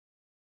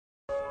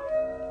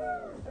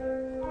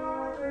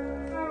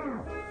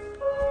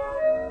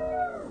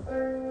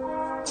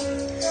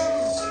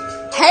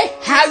Hey,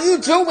 how you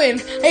doing?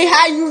 Hey,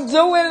 how you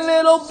doing,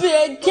 little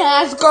big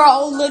ass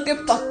girl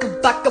looking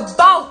fucking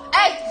buckaboo?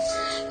 Hey,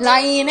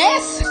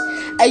 lioness.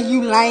 Hey,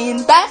 you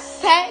lying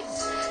best? Hey,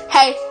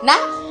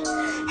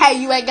 nah. Hey,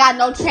 you ain't got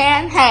no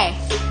chance. Hey,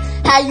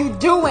 how you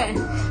doing?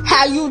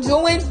 How you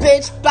doing,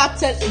 bitch? About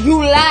to,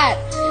 you lied.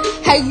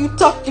 Hey, you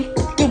talking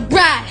fucking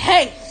right.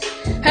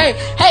 Hey,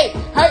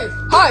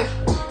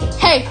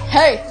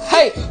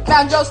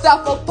 found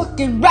yourself a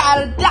fucking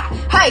ride or die.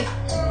 Hey,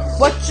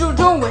 what you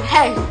doing?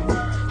 Hey,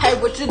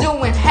 what you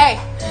doing? Hey,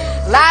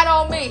 lied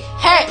on me.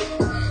 Hey,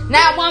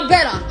 now I'm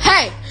better.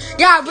 Hey,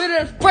 got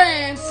rid of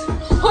friends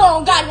who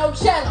don't got no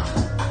cheddar.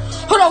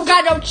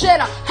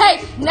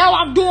 Hey, now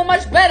I'm doing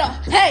much better.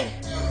 Hey,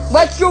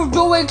 what you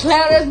doing,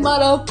 Clarence,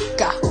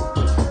 motherfucker?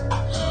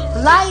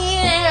 Lying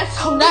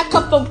asshole that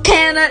come from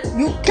Canada.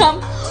 You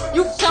come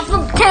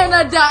from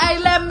Canada. Hey,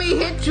 let me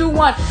hit you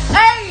one.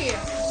 Hey,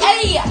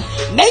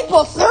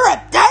 maple syrup.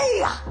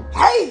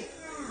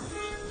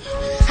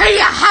 Hey,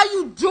 how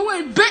you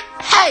doing, bitch?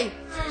 Hey,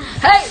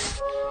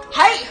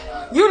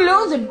 you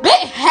losing,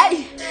 bitch.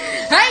 Hey,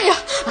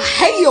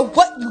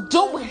 what you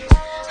doing?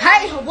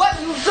 Hey, what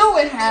you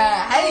doing?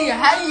 Hey.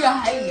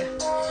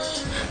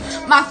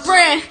 My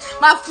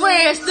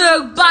friend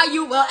still by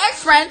you an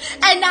ex-friend,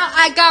 and now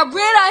I got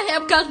rid of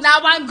him, cause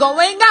now I'm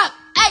going up.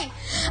 Hey,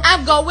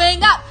 I'm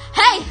going up.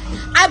 Hey,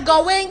 I'm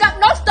going up.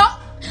 No stop.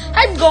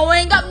 I'm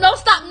going up. No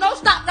stop.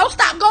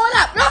 Going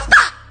up. No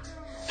stop.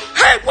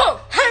 Hey, whoa.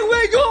 Hey,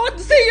 we're going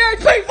to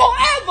CHP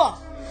forever.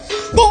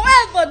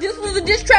 This was a diss track.